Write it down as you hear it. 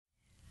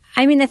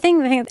I mean, the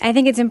thing I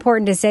think it's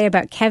important to say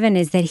about Kevin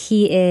is that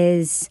he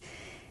is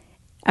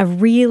a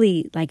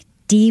really, like,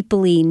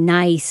 deeply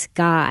nice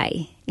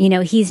guy. You know,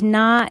 he's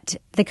not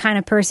the kind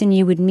of person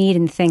you would meet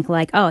and think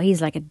like, oh,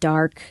 he's like a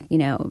dark, you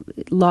know,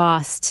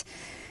 lost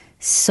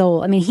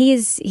soul. I mean,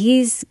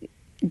 he's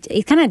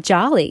kind of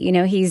jolly, you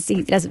know, he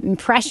does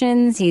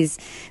impressions. He's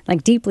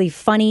like deeply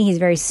funny. He's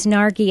very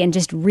snarky and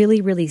just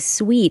really, really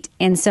sweet.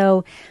 And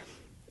so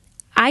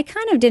I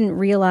kind of didn't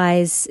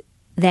realize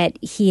that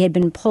he had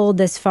been pulled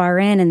this far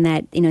in and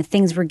that, you know,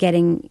 things were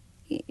getting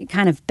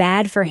kind of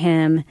bad for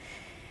him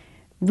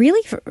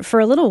really for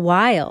a little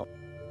while.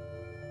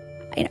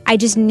 I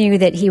just knew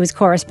that he was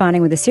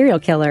corresponding with a serial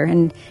killer.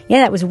 And yeah,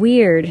 that was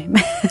weird.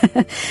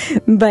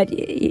 But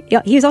he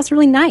was also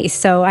really nice.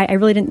 So I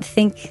really didn't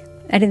think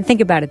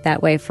about it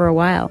that way for a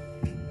while.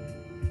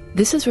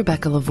 This is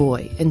Rebecca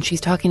Lavoie, and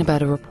she's talking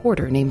about a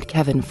reporter named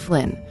Kevin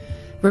Flynn.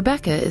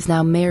 Rebecca is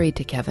now married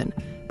to Kevin,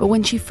 but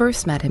when she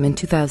first met him in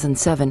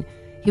 2007,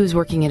 he was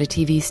working at a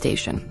TV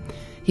station.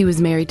 He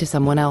was married to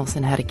someone else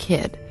and had a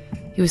kid.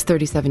 He was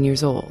 37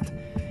 years old.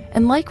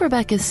 And like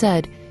Rebecca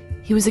said,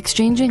 he was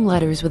exchanging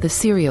letters with a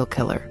serial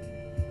killer.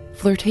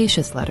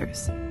 Flirtatious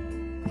letters.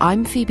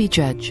 I'm Phoebe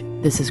Judge.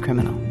 This is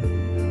Criminal.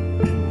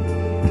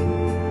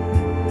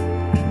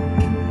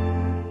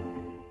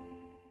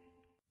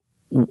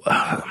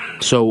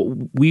 So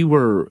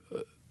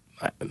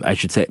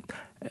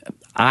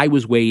I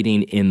was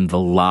waiting in the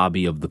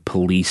lobby of the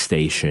police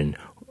station,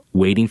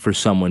 waiting for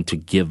someone to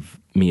give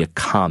me a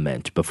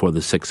comment before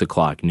the 6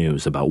 o'clock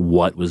news about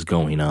what was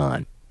going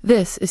on.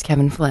 This is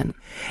Kevin Flynn.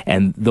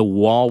 And the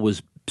wall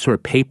was sort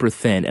of paper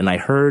thin, and I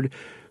heard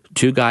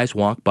two guys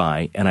walk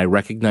by, and I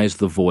recognized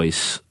the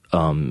voice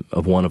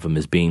of one of them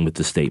as being with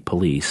the state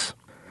police.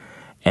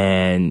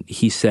 And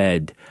he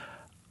said,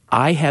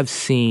 I have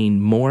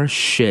seen more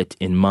shit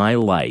in my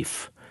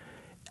life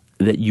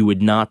that you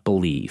would not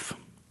believe.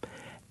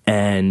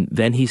 And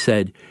then he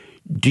said,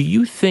 do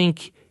you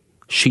think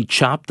she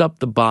chopped up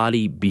the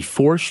body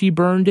before she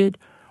burned it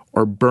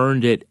or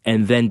burned it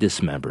and then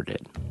dismembered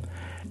it?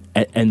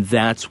 And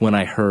that's when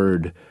I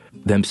heard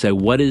them say,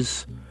 what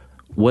is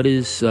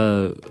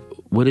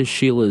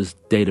Sheila's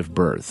date of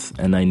birth?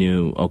 And I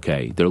knew,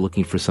 okay, they're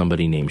looking for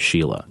somebody named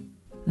Sheila.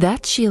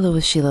 That Sheila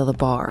was Sheila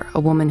LaBarre, a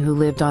woman who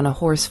lived on a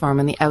horse farm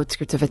on the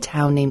outskirts of a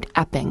town named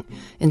Epping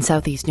in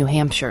southeast New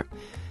Hampshire.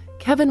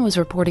 Kevin was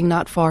reporting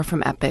not far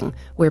from Epping,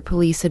 where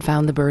police had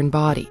found the burned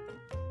body.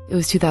 It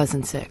was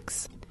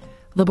 2006.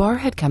 LaBarre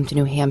had come to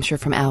New Hampshire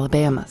from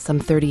Alabama some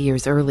 30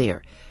 years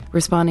earlier,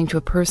 responding to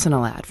a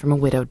personal ad from a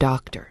widowed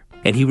doctor.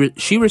 And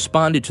she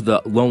responded to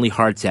the Lonely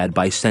Hearts ad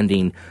by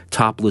sending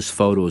topless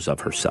photos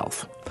of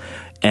herself.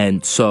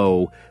 And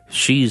so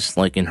she's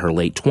like in her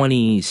late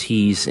 20s.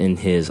 He's in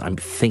his, I'm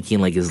thinking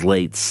like his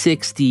late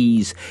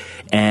 60s.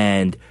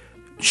 And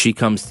she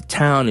comes to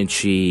town and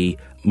she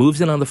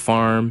moves in on the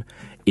farm,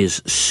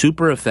 is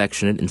super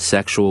affectionate and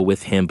sexual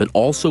with him, but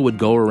also would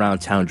go around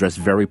town dressed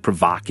very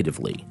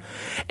provocatively.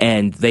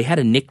 And they had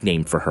a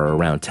nickname for her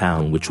around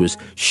town, which was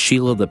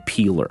Sheila the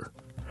Peeler,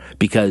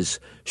 because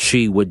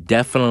she would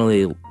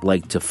definitely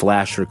like to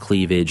flash her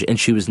cleavage, and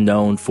she was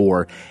known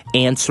for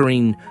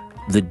answering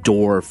the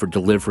door for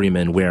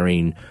deliverymen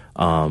wearing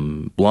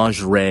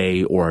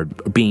lingerie or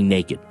being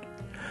naked.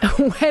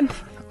 When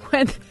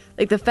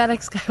like the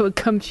FedEx guy would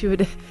come, she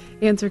would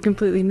answer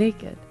completely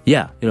naked.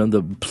 Yeah, you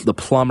know, the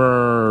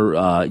plumber,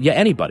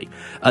 anybody.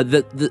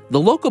 The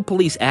local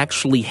police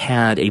actually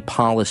had a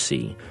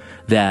policy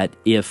that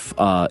if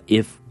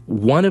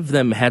one of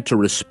them had to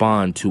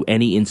respond to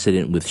any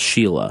incident with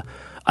Sheila,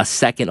 a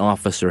second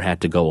officer had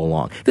to go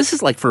along. This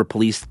is like for a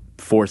police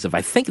force of,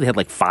 I think they had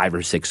like 5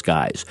 or 6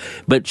 guys.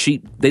 But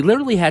they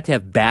literally had to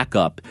have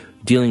backup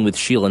dealing with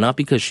Sheila, not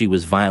because she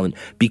was violent,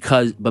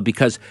 but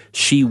because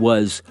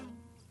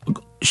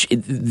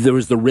there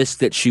was the risk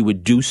that she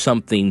would do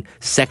something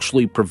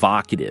sexually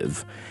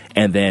provocative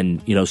and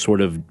then, you know, sort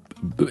of,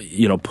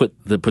 you know, put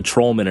the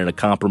patrolman in a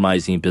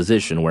compromising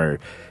position where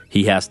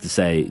he has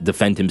to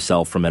defend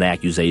himself from an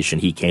accusation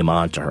he came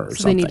on to her or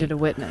something. They needed a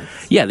witness.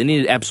 Yeah, they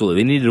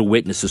needed a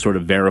witness to sort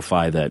of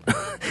verify that,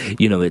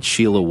 you know, that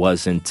Sheila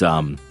wasn't,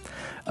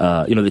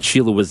 that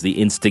Sheila was the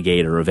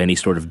instigator of any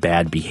sort of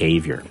bad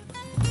behavior.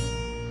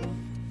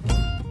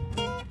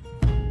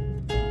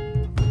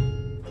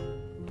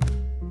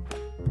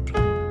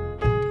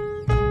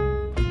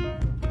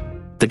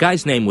 The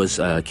guy's name was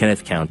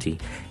Kenneth County.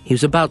 He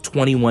was about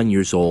 21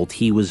 years old.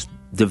 He was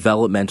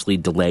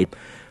developmentally delayed.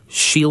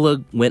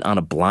 Sheila went on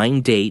a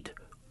blind date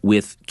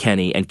with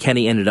Kenny, and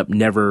Kenny ended up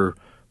never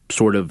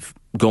sort of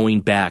going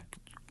back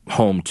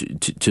home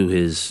to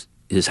his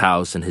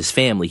house and his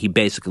family. He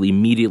basically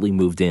immediately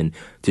moved in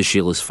to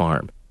Sheila's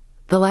farm.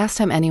 The last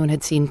time anyone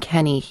had seen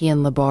Kenny, he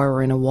and LaBarre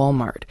were in a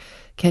Walmart.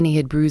 Kenny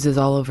had bruises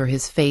all over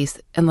his face,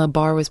 and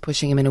LaBarre was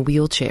pushing him in a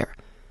wheelchair.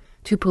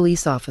 2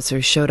 police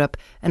officers showed up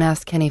and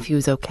asked Kenny if he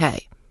was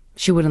okay.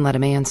 She wouldn't let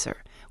him answer,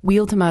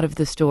 wheeled him out of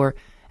the store,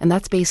 and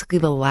that's basically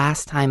the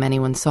last time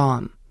anyone saw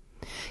him.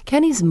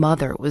 Kenny's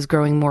mother was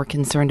growing more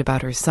concerned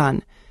about her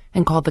son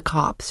and called the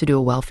cops to do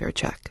a welfare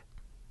check.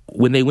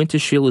 when they went to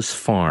Sheila's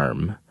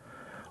farm,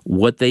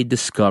 what they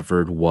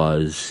discovered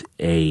was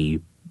a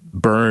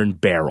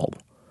burned barrel.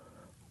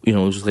 It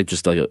was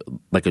just like a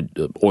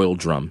oil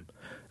drum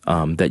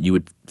that you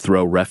would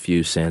throw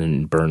refuse in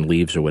and burn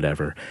leaves or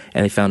whatever.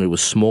 And they found it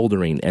was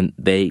smoldering, and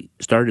they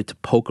started to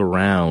poke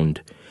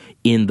around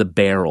in the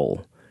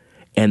barrel,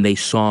 and they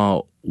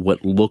saw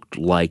what looked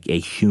like a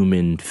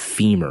human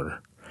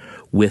femur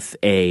with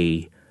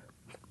a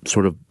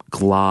sort of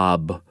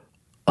glob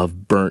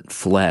of burnt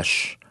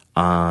flesh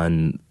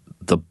on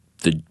the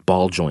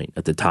ball joint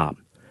at the top.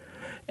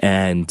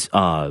 And,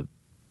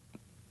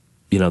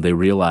 they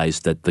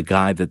realized that the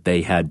guy that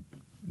they had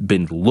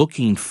been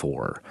looking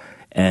for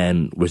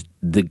and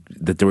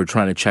that they were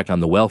trying to check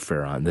on the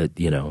welfare on, that,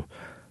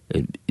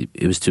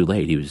 it was too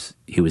late.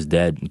 He was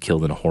dead and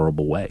killed in a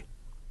horrible way.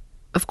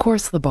 Of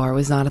course, LaBarre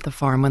was not at the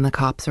farm when the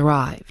cops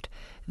arrived.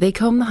 They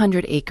combed the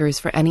 100 acres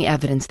for any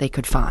evidence they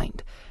could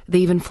find. They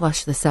even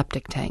flushed the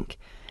septic tank.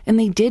 And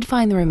they did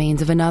find the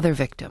remains of another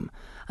victim,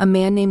 a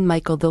man named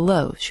Michael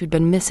Deloche, who'd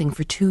been missing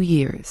for 2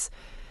 years.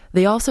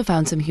 They also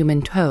found some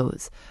human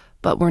toes,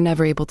 but were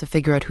never able to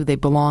figure out who they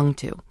belonged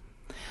to.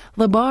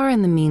 LaBarre,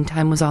 in the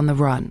meantime, was on the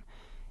run.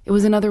 It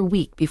was another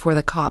week before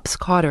the cops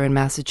caught her in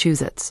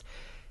Massachusetts.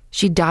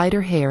 She dyed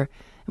her hair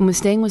and was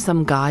staying with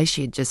some guy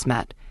she had just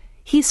met.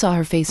 He saw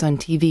her face on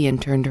TV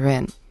and turned her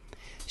in.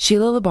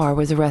 Sheila LaBarre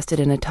was arrested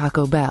in a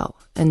Taco Bell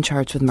and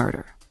charged with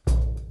murder.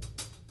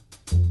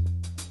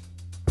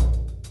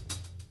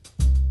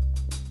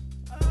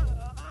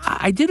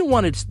 I didn't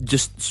want to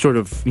just sort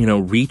of,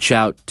 reach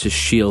out to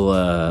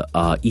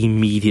Sheila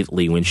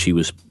immediately when she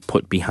was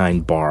put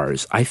behind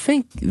bars. I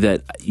think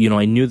that,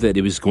 I knew that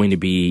it was going to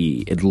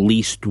be at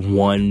least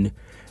 1,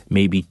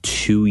 maybe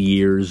 2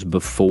 years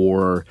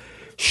before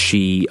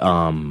she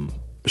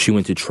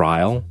went to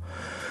trial.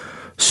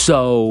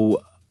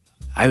 So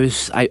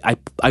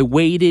I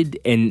waited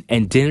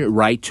and didn't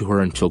write to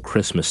her until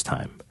Christmas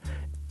time.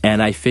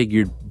 And I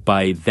figured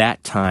by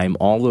that time,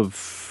 all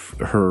of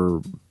her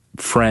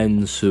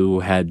friends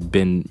who had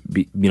been,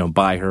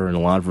 by her, and a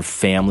lot of her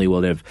family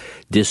would have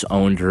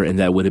disowned her, and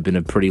that would have been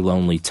a pretty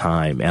lonely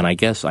time. And I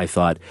guess I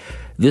thought,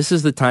 this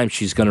is the time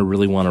she's going to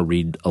really want to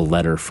read a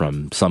letter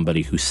from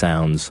somebody who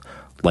sounds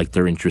like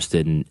they're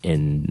interested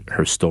in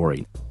her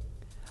story.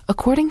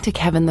 According to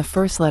Kevin, the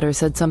first letter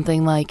said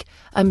something like,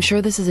 "I'm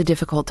sure this is a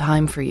difficult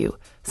time for you.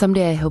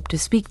 Someday I hope to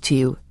speak to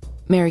you.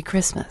 Merry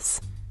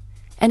Christmas."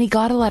 And he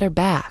got a letter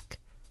back.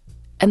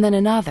 And then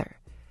another.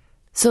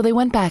 So they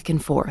went back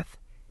and forth.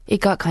 It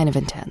got kind of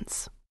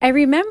intense. I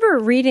remember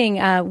reading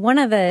one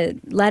of the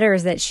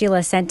letters that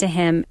Sheila sent to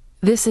him.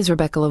 This is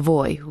Rebecca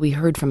Lavoie, who we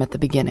heard from at the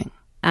beginning.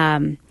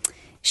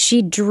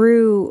 She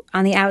drew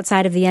on the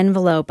outside of the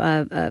envelope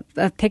a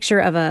picture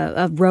of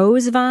a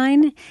rose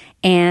vine,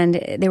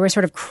 and they were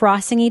sort of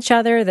crossing each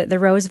other, the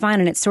rose vine,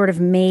 and it sort of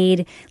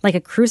made like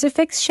a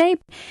crucifix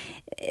shape.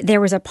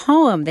 There was a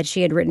poem that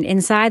she had written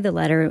inside the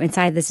letter,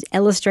 inside this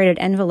illustrated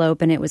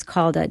envelope, and it was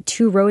called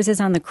 2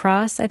 Roses on the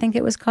Cross, I think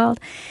it was called.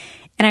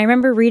 And I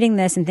remember reading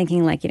this and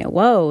thinking, like,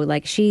 whoa,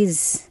 like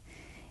she's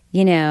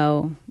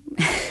really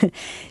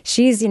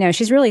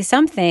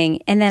something.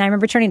 And then I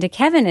remember turning to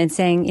Kevin and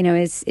saying,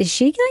 is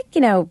she like,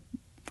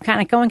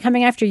 kind of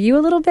coming after you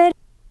a little bit?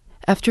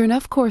 After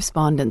enough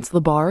correspondence,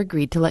 LaBarre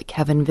agreed to let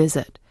Kevin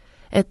visit.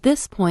 At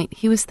this point,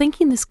 he was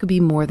thinking this could be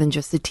more than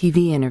just a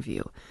TV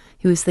interview.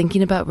 He was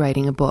thinking about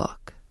writing a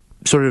book.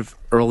 Sort of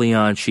early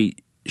on, she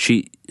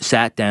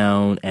sat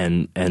down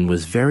and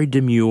was very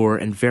demure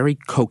and very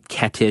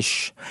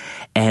coquettish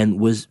and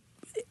was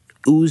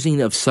oozing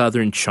of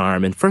Southern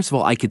charm. And first of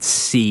all, I could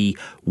see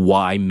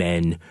why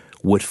men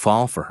would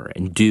fall for her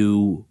and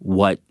do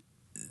what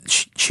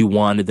she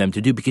wanted them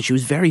to do, because she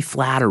was very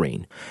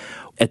flattering.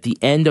 At the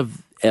end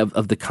of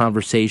the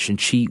conversation,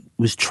 she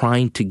was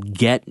trying to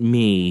get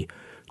me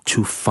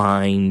to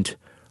find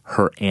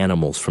her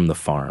animals from the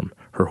farm,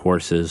 her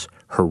horses,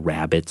 her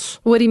rabbits.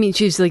 What do you mean?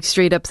 She's like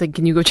straight up said,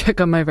 "Can you go check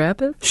on my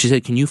rabbits?" She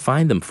said, "Can you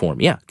find them for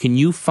me?" Yeah, can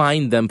you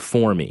find them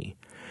for me?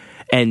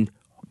 And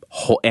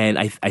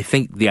I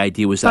think the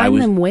idea was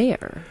find them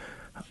where?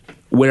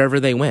 Wherever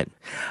they went.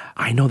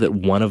 I know that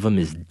one of them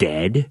is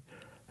dead,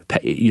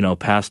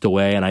 passed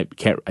away, and I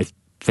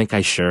think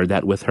I shared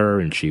that with her,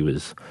 and she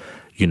was,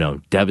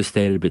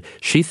 devastated. But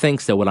she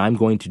thinks that what I'm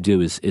going to do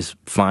is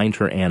find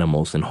her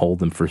animals and hold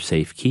them for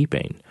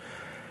safekeeping,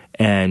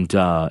 and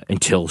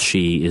until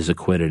she is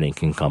acquitted and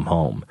can come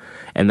home.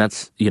 And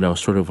that's,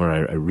 sort of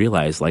where I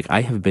realized, like,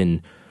 I have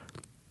been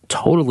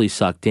totally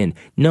sucked in.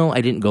 No,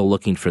 I didn't go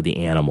looking for the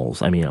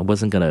animals. I mean, I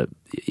wasn't going to,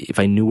 if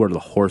I knew where the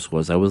horse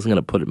was, I wasn't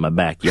going to put it in my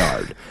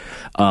backyard.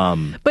 But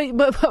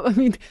I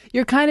mean,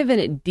 you're kind of in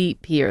it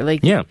deep here.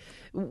 Like, yeah.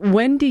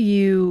 When do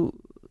you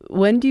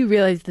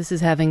realize this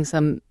is having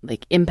some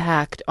like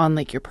impact on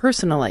like your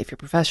personal life, your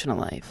professional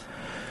life?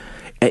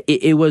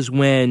 It was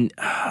when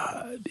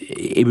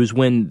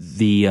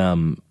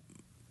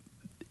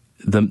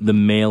the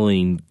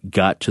mailing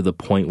got to the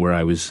point where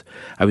I was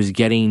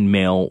getting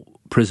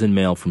prison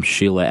mail from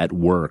Sheila at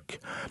work,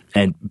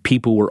 and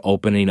people were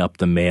opening up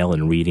the mail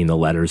and reading the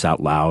letters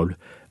out loud.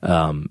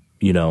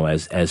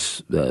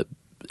 as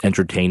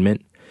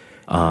entertainment.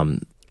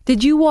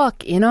 Did you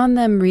walk in on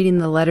them reading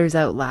the letters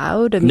out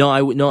loud? No,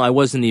 I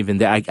wasn't even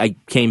there. I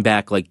came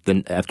back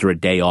after a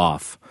day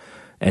off,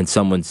 and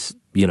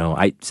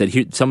I said,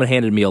 here, someone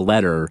handed me a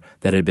letter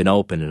that had been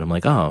opened, and I'm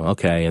like, oh,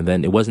 okay. And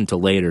then it wasn't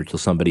until later till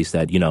somebody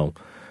said,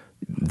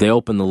 they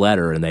opened the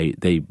letter and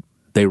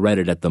they read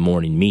it at the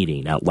morning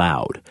meeting out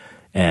loud,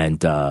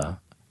 and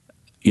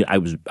I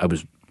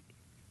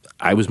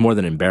was more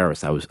than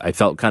embarrassed. I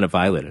felt kind of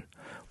violated.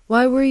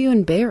 Why were you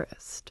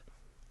embarrassed?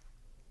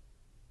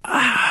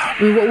 I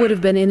mean, what would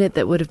have been in it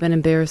that would have been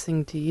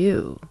embarrassing to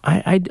you?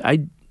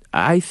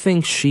 I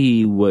think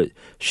she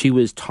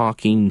was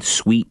talking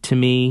sweet to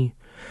me.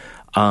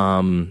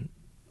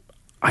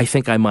 I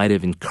think I might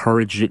have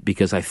encouraged it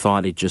because I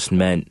thought it just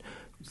meant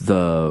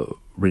the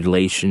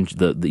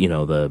relationship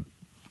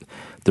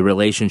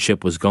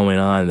was going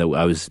on, that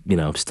I was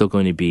still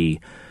going to be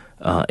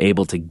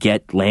able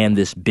to land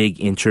this big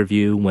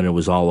interview when it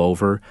was all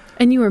over.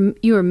 And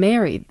you were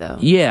married though.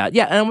 Yeah.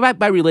 And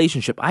by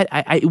relationship,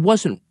 it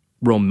wasn't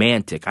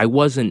romantic. I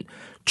wasn't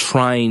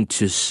trying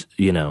to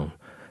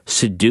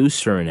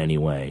seduce her in any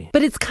way.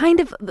 But it's kind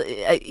of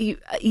I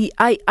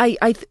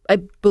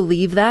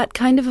believe that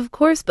kind of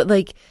course, but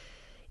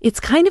it's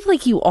kind of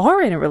like you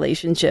are in a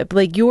relationship.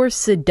 Like your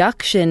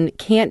seduction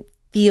can't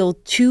feel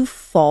too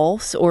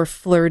false or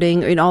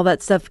flirting and all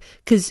that stuff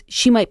because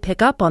she might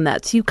pick up on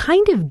that. So you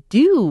kind of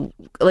do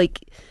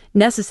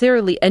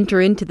necessarily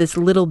enter into this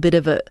little bit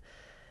of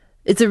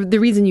the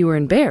reason you were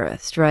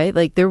embarrassed, right?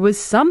 Like there was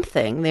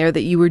something there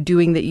that you were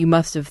doing that you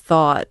must have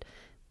thought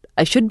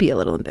I should be a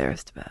little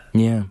embarrassed about.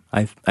 Yeah,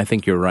 I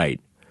think you're right.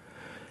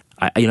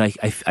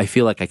 I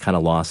feel like I kind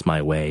of lost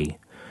my way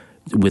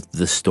with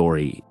the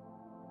story.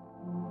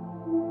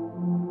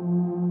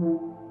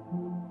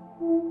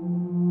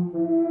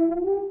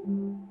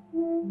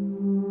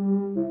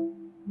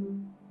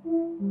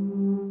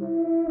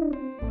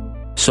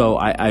 So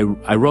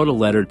I wrote a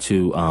letter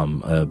to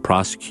a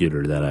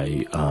prosecutor that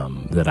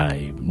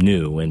I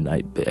knew, and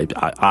I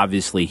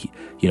obviously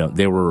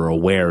they were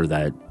aware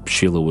that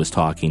Sheila was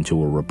talking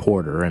to a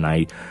reporter, and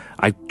I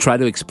tried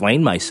to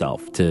explain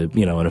myself to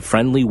in a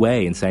friendly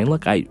way and saying,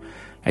 look, I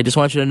just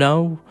want you to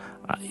know,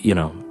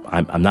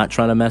 I'm not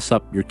trying to mess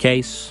up your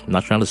case. I'm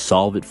not trying to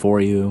solve it for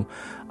you.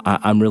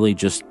 I'm really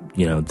just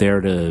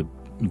there to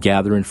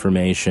gather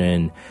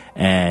information.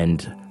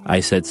 And I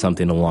said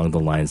something along the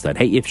lines that,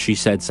 hey, if she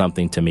said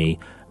something to me,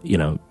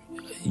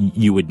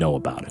 you would know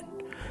about it.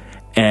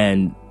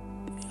 And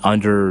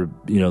under,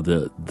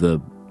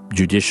 the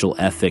judicial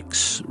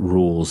ethics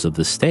rules of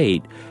the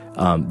state,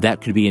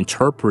 that could be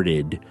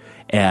interpreted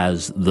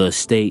as the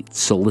state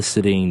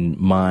soliciting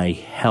my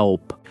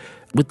help.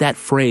 With that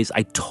phrase,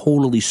 I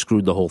totally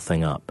screwed the whole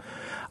thing up.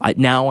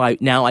 Now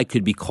I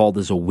could be called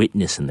as a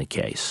witness in the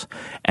case.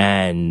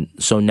 And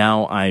so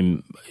now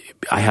I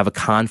have a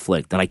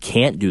conflict and I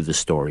can't do the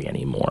story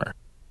anymore.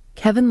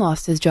 Kevin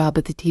lost his job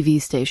at the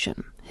TV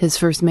station. His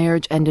first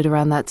marriage ended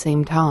around that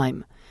same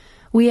time.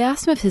 We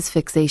asked him if his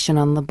fixation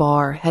on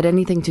LaBarre had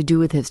anything to do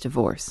with his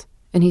divorce,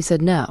 and he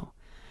said no.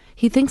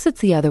 He thinks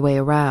it's the other way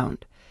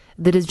around,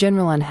 that his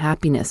general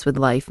unhappiness with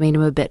life made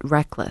him a bit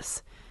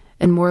reckless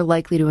and more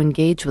likely to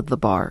engage with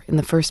LaBarre in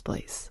the first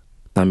place.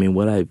 I mean,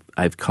 what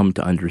I've come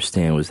to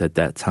understand was at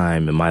that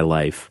time in my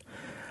life,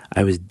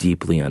 I was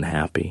deeply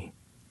unhappy,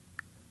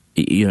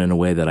 in a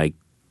way that I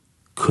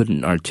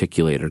couldn't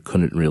articulate or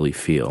couldn't really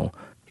feel.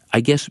 I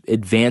guess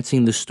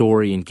advancing the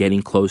story and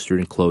getting closer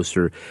and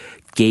closer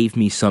gave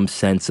me some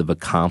sense of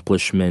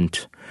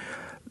accomplishment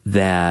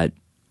that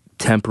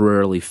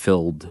temporarily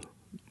filled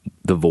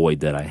the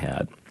void that I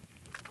had.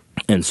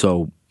 And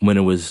so when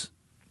it was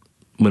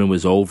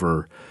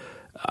over,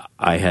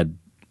 I had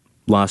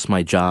lost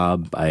my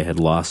job, I had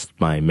lost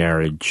my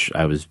marriage,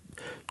 I was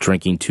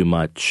drinking too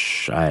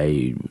much,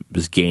 I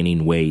was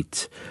gaining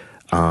weight,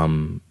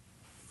 and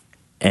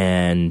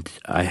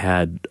I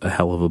had a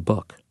hell of a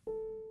book.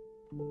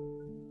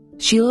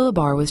 Sheila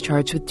LaBarre was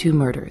charged with 2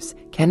 murders,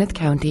 Kenneth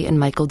County and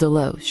Michael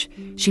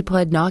Deloche. She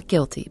pled not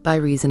guilty by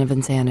reason of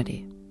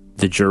insanity.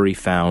 The jury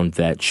found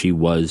that she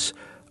was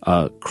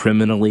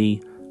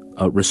criminally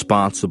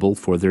responsible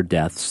for their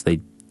deaths. They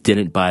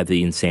didn't buy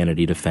the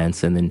insanity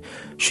defense, and then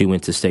she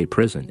went to state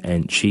prison.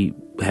 And she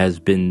has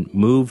been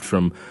moved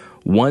from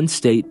one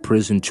state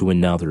prison to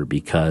another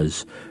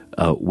because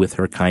with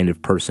her kind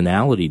of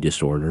personality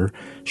disorder,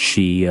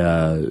 she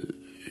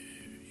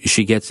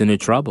gets into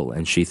trouble,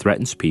 and she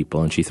threatens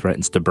people, and she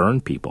threatens to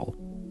burn people.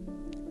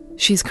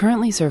 She's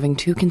currently serving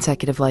 2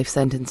 consecutive life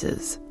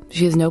sentences.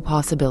 She has no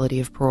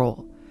possibility of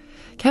parole.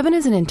 Kevin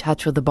isn't in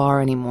touch with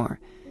LaBarre anymore.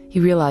 He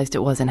realized it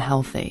wasn't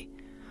healthy.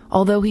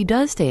 Although he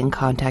does stay in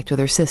contact with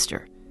her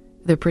sister.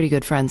 They're pretty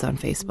good friends on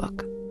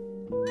Facebook.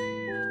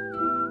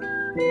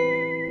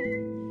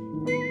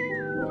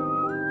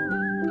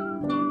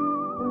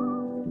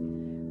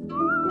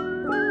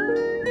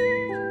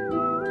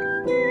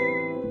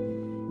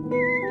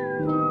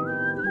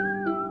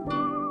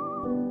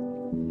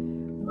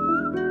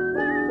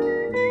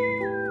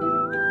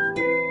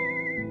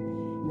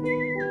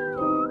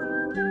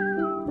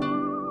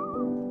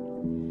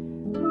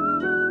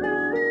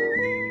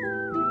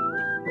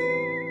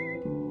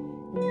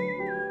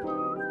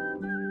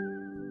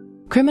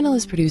 Criminal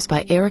is produced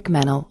by Eric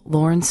Mennel,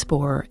 Lauren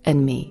Sporer,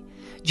 and me.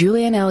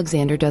 Julianne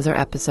Alexander does our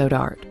episode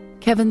art.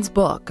 Kevin's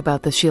book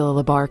about the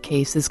Sheila LaBarre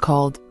case is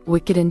called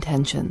Wicked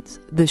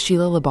Intentions, The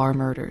Sheila LaBarre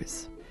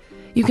Murders.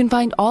 You can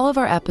find all of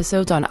our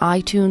episodes on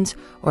iTunes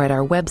or at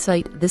our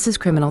website,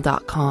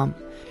 thisiscriminal.com.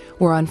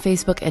 We're on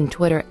Facebook and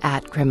Twitter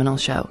at Criminal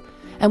Show.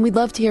 And we'd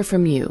love to hear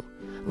from you.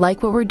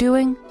 Like what we're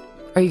doing?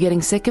 Are you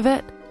getting sick of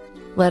it?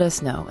 Let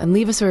us know and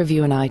leave us a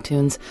review on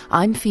iTunes.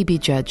 I'm Phoebe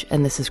Judge,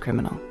 and this is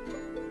Criminal.